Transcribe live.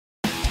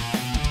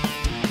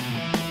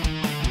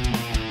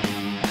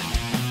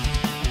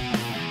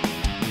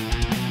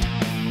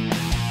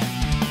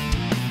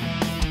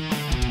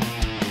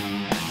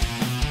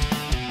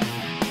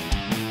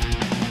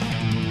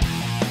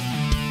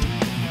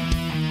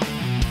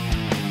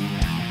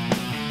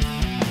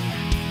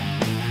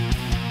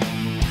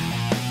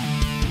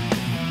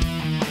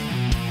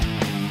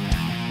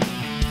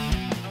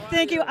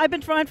Thank you. I've been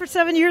trying for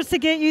 7 years to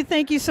get you.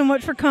 Thank you so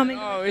much for coming.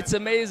 Oh, it's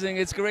amazing.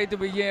 It's great to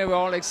be here. We're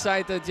all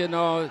excited, you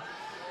know,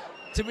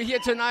 to be here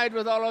tonight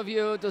with all of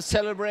you to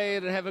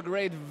celebrate and have a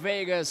great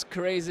Vegas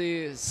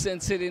crazy Sin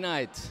City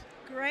night.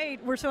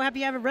 Great. We're so happy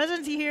you have a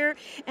residency here,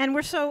 and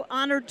we're so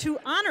honored to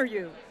honor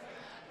you.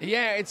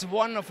 Yeah, it's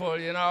wonderful,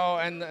 you know,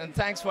 and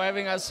thanks for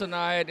having us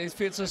tonight. It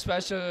feels so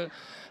special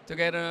to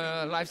get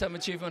a Lifetime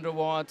Achievement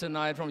Award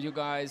tonight from you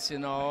guys, you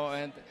know,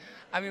 and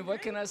I mean,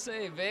 what can I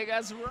say?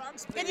 Vegas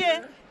rocks.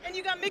 And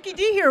you got Mickey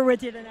D here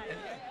with you tonight.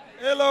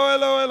 Hello,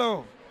 hello,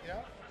 hello.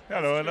 Yeah.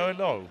 Hello, hello,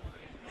 hello.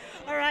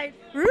 All right,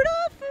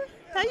 Rudolph,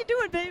 how you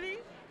doing, baby?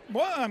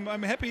 Well,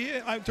 I'm happy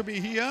to be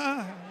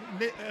here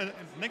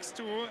next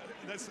to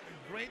this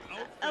great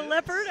outfit. A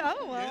leopard?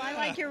 Oh, well, Yeah. I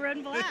like your red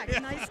and black. Yeah.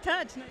 Nice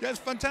touch. Yes,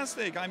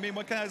 fantastic. I mean,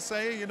 what can I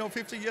say? You know,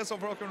 50 years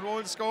of rock and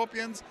roll,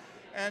 Scorpions,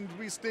 and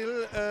we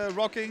still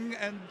rocking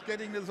and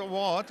getting this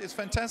award. It's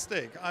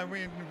fantastic. I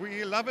mean,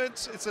 we love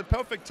it. It's a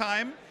perfect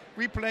time.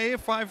 We play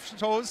 5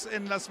 shows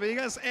in Las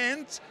Vegas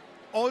and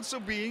also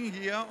being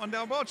here on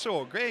the award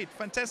show. Great,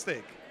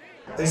 fantastic.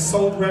 They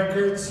sold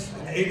records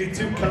in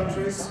 82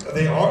 countries.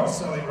 They are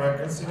selling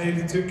records in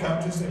 82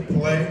 countries. They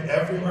play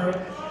everywhere.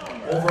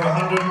 Over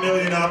 100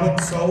 million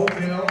albums sold,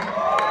 you know,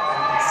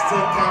 and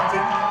still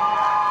counting.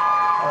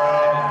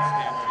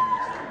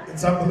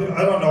 It's unbelievable.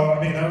 I don't know.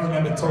 I mean, I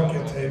remember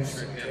Tokyo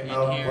Tapes came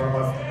out, one of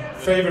my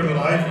favorite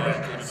live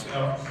records. You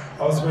know,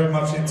 I was very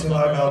much into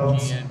live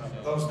albums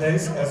those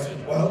days as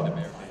well,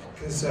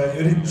 because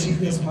you didn't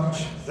cheat as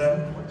much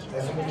then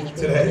as you do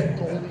today.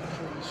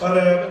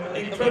 But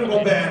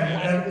incredible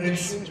band, and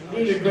it's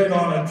really a great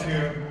honor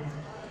to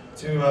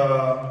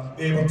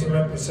be able to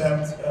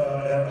represent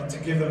and to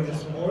give them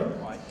this award.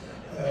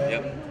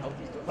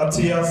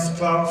 Matthias,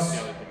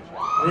 Klaus,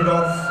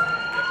 Rudolph,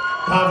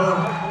 Pavel,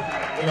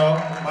 you know,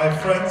 my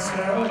friends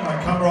now, my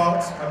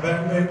comrades, my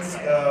bandmates.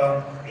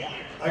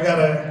 I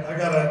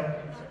gotta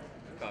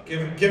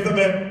give them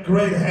a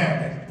great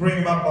hand and bring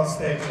them up on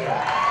stage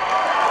here.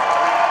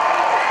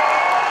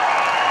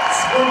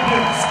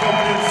 Scorpions,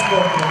 Scorpions,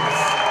 Scorpions.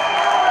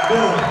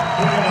 Bill,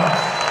 bring them up.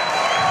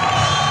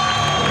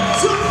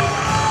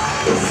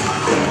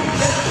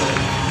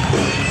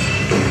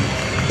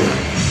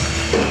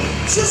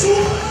 Just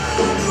one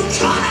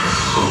cut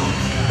out.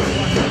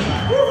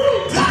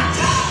 Back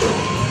down.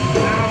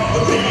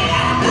 Really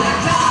am back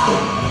down.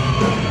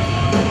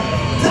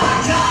 Back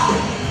down.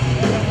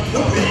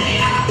 Really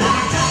am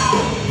back down.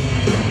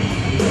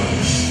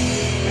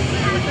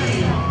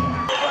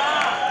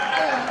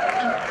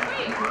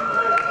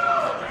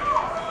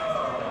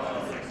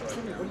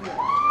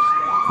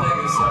 Thank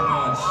you so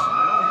much.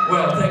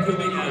 Well, thank you,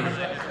 Mickey.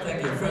 Thank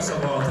you. First of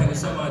all, thank you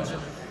so much.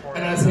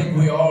 And I think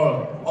we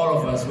all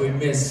of us, we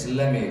miss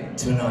Lemmy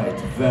tonight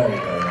very,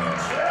 very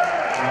much.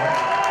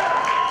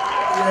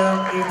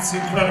 Yeah, it's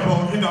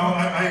incredible. You know,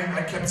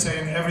 I kept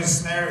saying every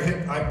snare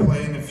hit I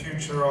play in the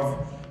future of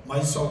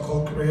my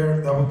so-called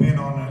career, that will be an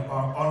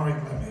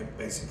honoring Lemmy,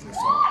 basically.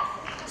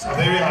 So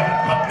there you have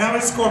it. But now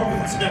it's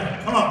Scorpions.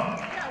 Yeah, come on.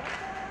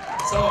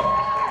 So,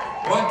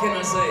 what can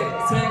I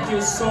say? Thank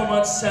you so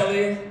much,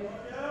 Sally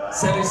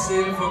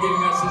Steele, for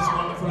giving us this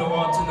wonderful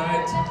award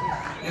tonight.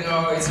 You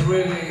know, it's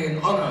really an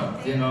honor,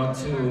 you know,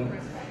 to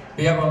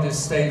be up on this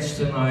stage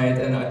tonight,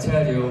 and I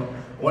tell you,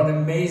 what an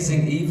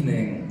amazing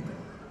evening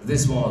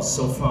this was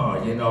so far,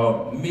 you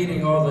know,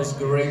 meeting all those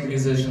great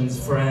musicians,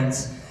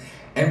 friends,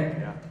 and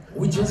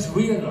we just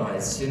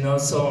realized, you know,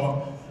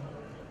 so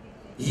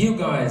you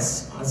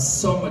guys are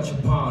so much a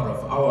part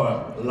of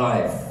our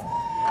life.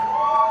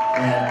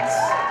 And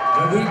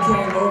when we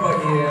came over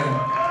here,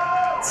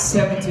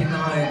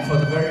 79 for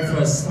the very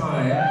first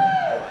time,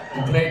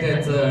 and played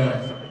at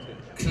the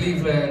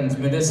Cleveland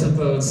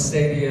Municipal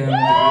Stadium, the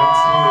World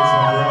Series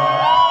of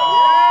Rock.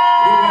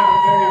 We were the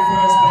very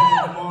first band in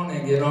the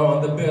morning, you know, on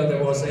the bill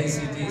there was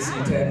AC/DC,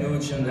 Ted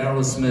Nugent,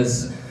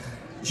 Aerosmith,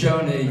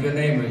 Journey, you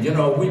name it. You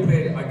know, we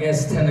played, I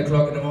guess, 10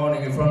 o'clock in the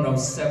morning in front of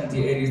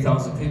 70,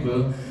 80,000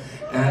 people.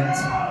 And,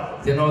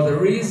 you know, the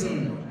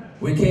reason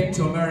we came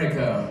to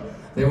America,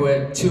 there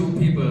were 2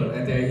 people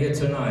and they're here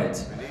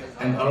tonight.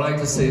 And I'd like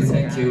to say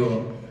thank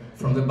you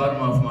from the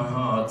bottom of my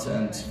heart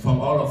and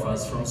from all of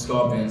us, from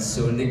Scorpions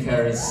to Nick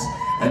Harris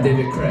and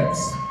David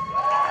Krebs.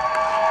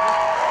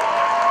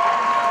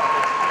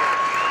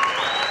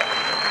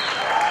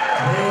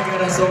 They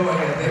got us over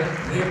here,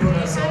 they put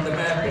us on the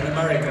map in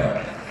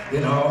America,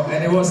 you know,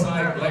 and it was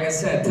like I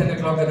said, 10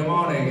 o'clock in the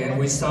morning and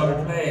we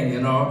started playing,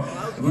 you know.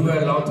 We were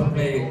allowed to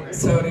play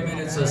 30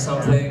 minutes or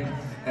something,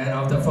 and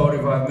after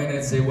 45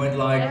 minutes they went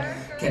like,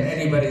 can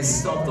anybody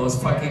stop those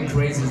fucking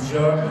crazy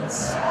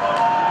Germans?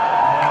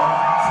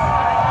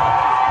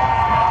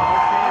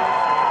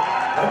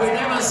 But we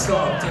never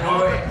stopped, you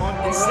know.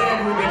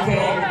 Instead, we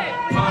became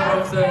part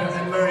of the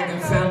American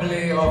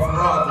family of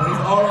rock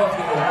with all of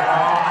you, you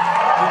know.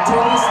 And to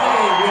this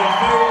day, we are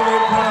very,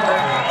 very proud of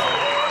it.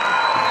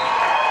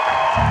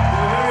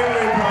 We're very,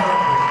 very proud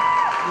of it.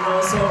 You know,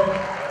 so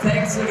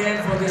thanks again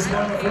for this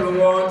wonderful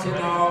award, you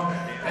know.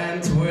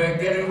 And we're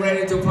getting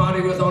ready to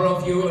party with all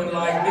of you. And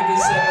like Mickey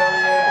said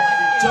earlier,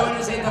 join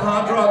USA at the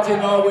Hard Rock, you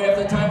know, we have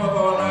the time of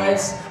our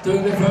lives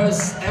doing the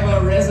first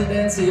ever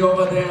residency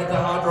over there at the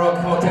Hard Rock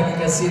Hotel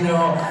and Casino.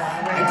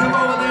 And come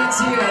over there and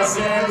see us,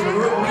 and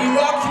we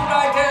rock you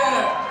like a